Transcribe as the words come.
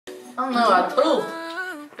don't know, I threw.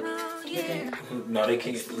 No, they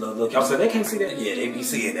can't. Look, y'all said they can't see that? Yeah, they be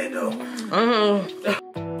seeing that though.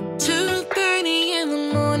 2:30 in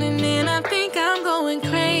the morning and I think I'm going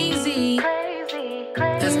crazy.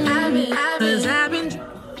 Cause I've been.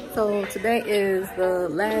 So today is the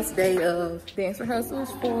last day of dance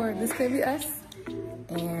rehearsals for This Could Be Us.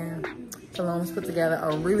 And Salome's put together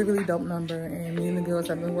a really, really dope number. And me and the girls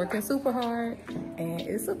have been working super hard. And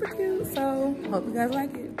it's super cute, so hope you guys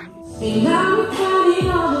like it. And I'm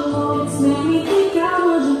counting all the moments made me think I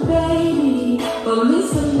was a baby. But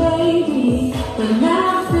listen, baby, but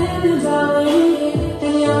now feelings are in.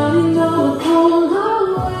 And you already know what's going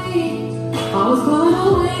away. Always going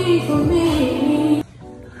away from me.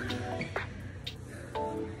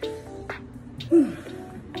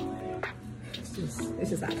 It's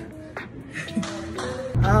just hot.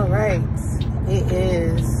 All right, it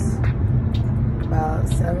is about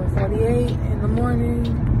 7:48 in the morning.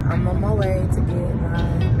 I'm on my way to get my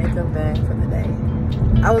makeup done for the day.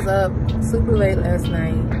 I was up super late last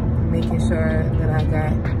night, making sure that I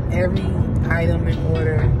got every item in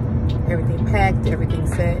order, everything packed, everything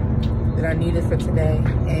set that I needed for today.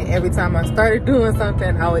 And every time I started doing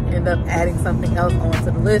something, I would end up adding something else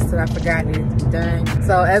onto the list that I forgot needed to be done.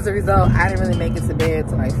 So as a result, I didn't really make it to bed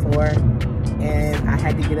till like 4, and I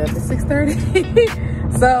had to get up at 6:30.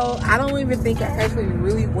 So I don't even think I actually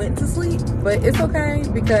really went to sleep, but it's okay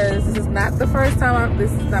because this is not the first time,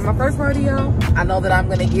 this is not my first rodeo. I know that I'm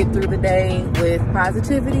gonna get through the day with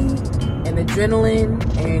positivity and adrenaline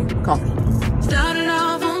and coffee. Started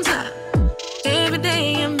off on top, every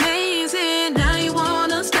day amazing. Now you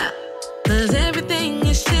wanna stop, cause everything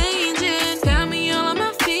is changing. Got me all of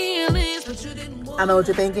my feelings, but you didn't want. I know what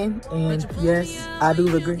you're thinking, and yes, I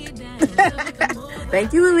do agree.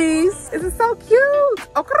 Thank you, Elise. This is so cute.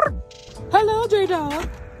 Okay. Hello, J-Dog.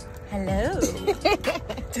 Hello.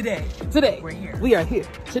 Today we're here. We are here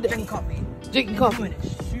today. Drinking coffee. Drinking coffee. Doing a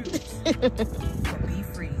shoot. For Be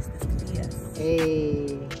Freeze. This could be us.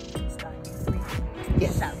 Hey. Starring Be Free.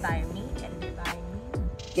 Yes. Shot by me, edited by me.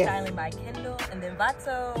 Yes. Styling by Kendall, and then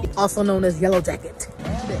Vato. Also known as Yellow Jacket.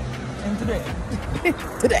 And today.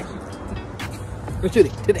 Today. We're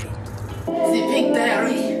shooting today. See Pink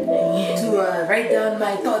Diary to write down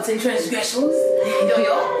my thoughts and transgressions. Yo.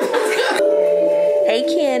 Hey,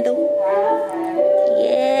 Kendall.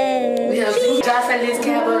 Yeah. We have Jocelyn's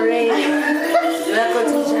Cabaret. Welcome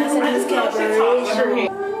to Jocelyn's Cabaret.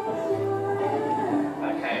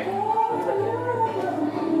 Okay.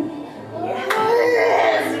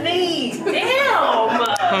 Yes, me. Damn.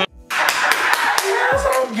 That's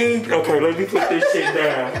all good. Okay, let me put this shit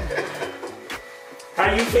down. How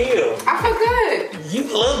you feel? I feel good. You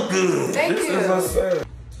look good. Thank this you. Is what's up.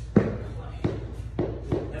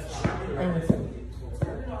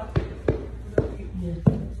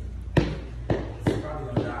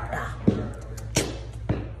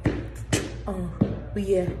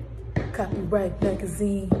 We at Copyright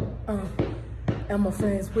Magazine. And my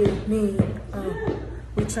friends with me.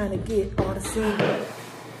 We trying to get all the scene. You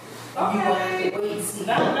gonna have to wait and see.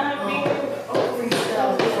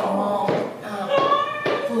 Freestyle with your mom.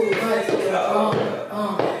 Full rights with your mom.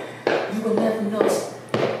 You will never know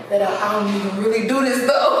that I don't even really do this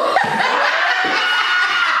though.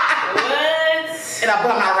 What? And I'm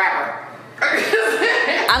not a rapper.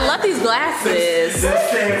 I love these glasses.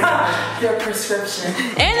 Their prescription.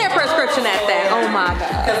 And their prescription at that. Oh my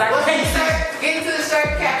God. Cause I can't get into the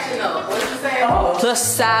shirt caption though. What you saying?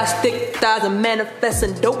 Plus size, thick thighs, and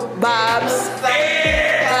manifesting dope vibes.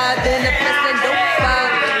 Manifesting dope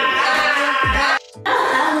vibes.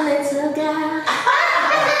 I'm a little girl.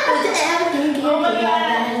 With everything you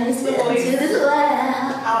got, step to this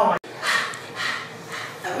world.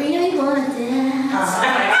 I really wanna dance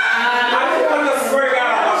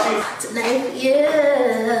tonight, yeah.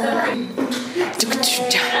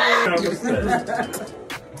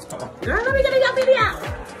 Girl, let me get your video.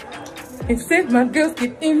 Instead, my girls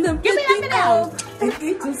get in the video. And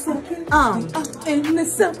eat the something. In the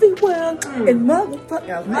selfie world. And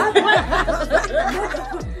motherfucker.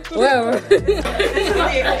 Well.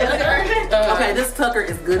 Okay, this Tucker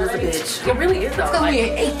is good as a bitch. It really is though. It's gonna be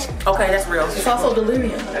an 8. Okay, that's real. It's also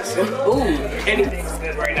delirium. That's good. Ooh, anything's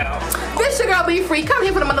good right now. This your girl Be Free. Come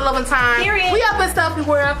here for the mother loving time. Period. We up in Selfie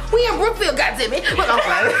World. We in Brookfield, goddammit.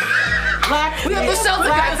 We up the shelter,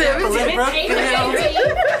 goddammit.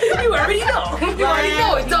 You already know. You already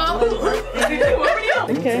know it, dog.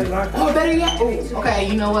 Okay. Or better yet, okay,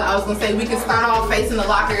 you know what? I was gonna say we can start off facing the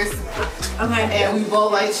lockers. Okay. And we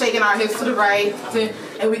both like shaking our hips to the right,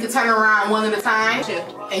 and we can turn around one at a time.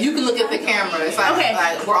 and you can look at the camera. It's like,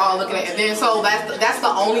 like we're all looking at it. And then so that's the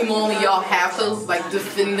only moment y'all have to like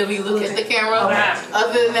definitively look at the camera.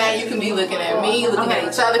 Other than that, you can be looking at me, looking at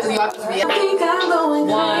each other, because y'all just be.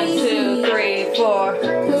 1, 2, 3, 4.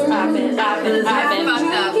 I've been.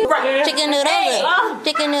 Chicken noodles.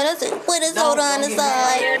 Chicken noodles with a soda on the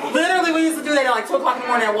side. Literally, we used to do that at like 2 o'clock in the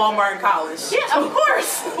morning at Walmart in college. Yeah, of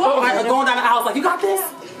course. Like, going down the aisle, like, you got this?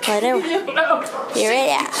 Whatever. You're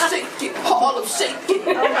ready. Shake it, all of shake it.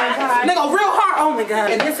 Oh my God. Nigga, real hard. Oh my God.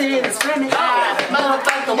 And this is French. Motherfucker,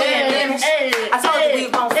 I told you we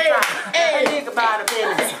gon' stop. I think about a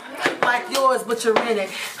business. Like yours, but you're in it.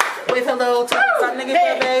 With a little twist, some nigga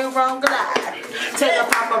baby wrong glide. Take a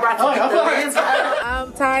paparazzi.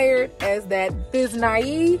 I'm tired as that is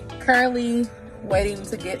naive. Currently waiting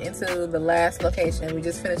to get into the last location. We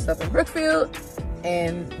just finished up in Brookfield,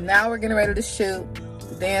 and now we're getting ready to shoot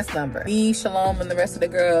the dance number. Me, Shalom, and the rest of the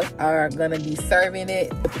girls are gonna be serving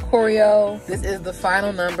it with the choreo. This is the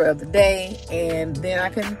final number of the day, and then I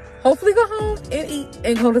can hopefully go home and eat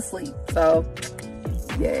and go to sleep. So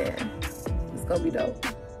yeah, it's gonna be dope.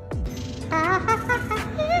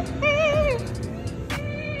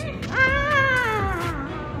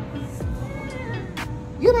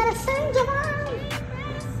 You better sing, Jovan.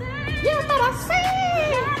 You better sing.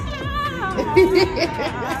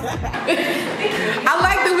 I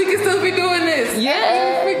like that we can still be doing this.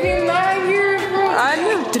 Yeah. Freaking 9 years, bro. I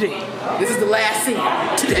knew. Today. This is the last scene.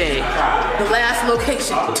 Today. The last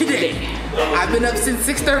location. Today. I've been up since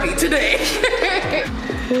 6:30 today.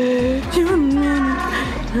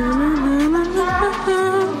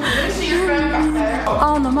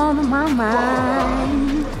 On my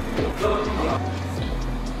mind.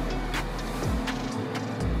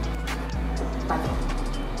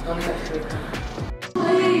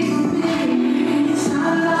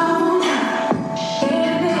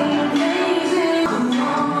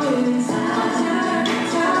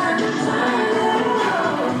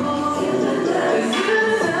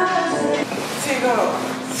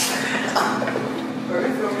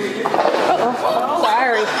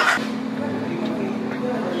 Sorry.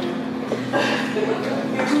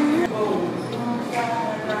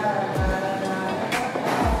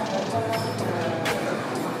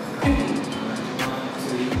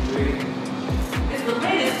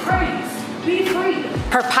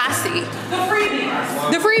 Her posse.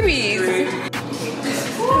 The freebies.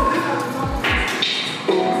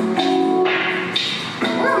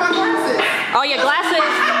 Where are my glasses? Oh, your glasses.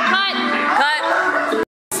 Cut.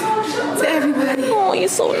 To everybody. Oh, you're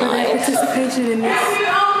so nice. Participation in this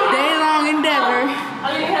day-long endeavor.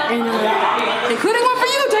 And including one for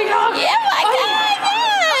you, J-Dog. Yeah, my God.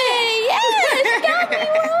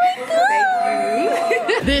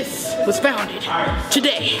 Yes. This was founded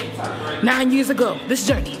today, 9 years ago. This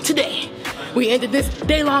journey today. We ended this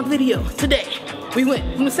day-long video today. We went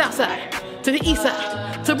from the south side to the east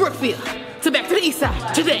side to Brookfield to back to the east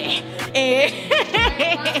side today. And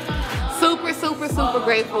super, super, super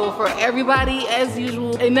grateful for everybody as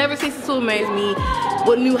usual. It never ceases to amaze me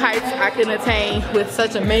what new heights I can attain with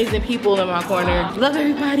such amazing people in my corner. Love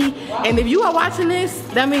everybody. And if you are watching this,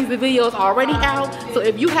 that means the video is already out. So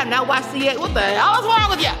if you have not watched it yet, what the hell is wrong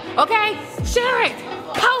with you? Okay? Share it,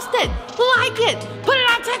 post it, like it, put it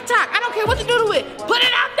on TikTok. I don't care what you do to it. Put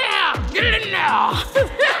it out there. Get it in there.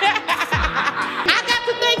 I got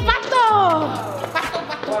to thank Pato.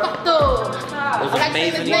 It was an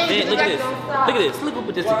amazing event. Look at this. Look at this. Look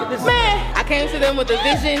at this. Look at this. Man, I came to them with a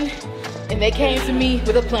vision, and they came to me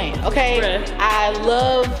with a plan, okay? Right. I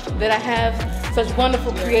love that I have such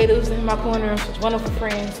wonderful creatives in my corner, such wonderful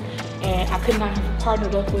friends, and I could not have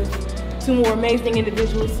partnered up with 2 more amazing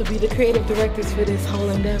individuals to be the creative directors for this whole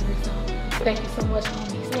endeavor. So thank you so much,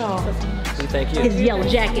 homies. Thank you so much. We thank you. His yellow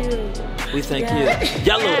jacket. We thank you.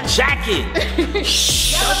 Yellow jacket.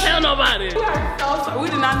 Shh. Don't tell nobody. We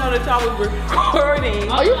did not know that y'all was recording.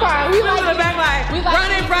 Oh, you fine. We We was in the back like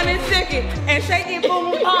running, shaking, and shaking,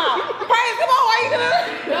 boom, boom, pom. Praise, come on, why you gonna?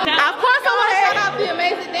 Of course, I want to shout out the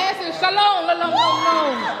amazing dancers. Shalom,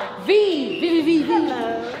 shalom. V.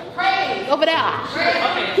 Praise over there.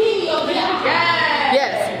 He over there.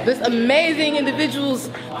 Yes, this amazing individuals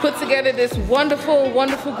put together this wonderful,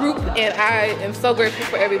 wonderful group, and I am so grateful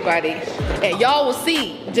for everybody. And y'all will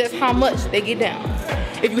see just how much they get down.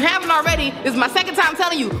 If you haven't already, this is my second time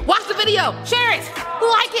telling you, watch the video, share it,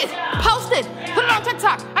 like it, post it, put it on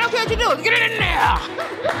TikTok. I don't care what you do, get it in there.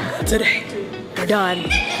 Today, we're done.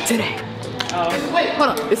 Today. Wait, hold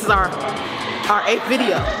on. This is our 8th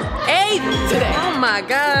video. 8th today. Oh my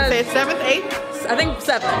God. Say 7th, 8th? I think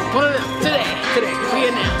 7. One of them. Today. We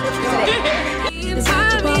are now.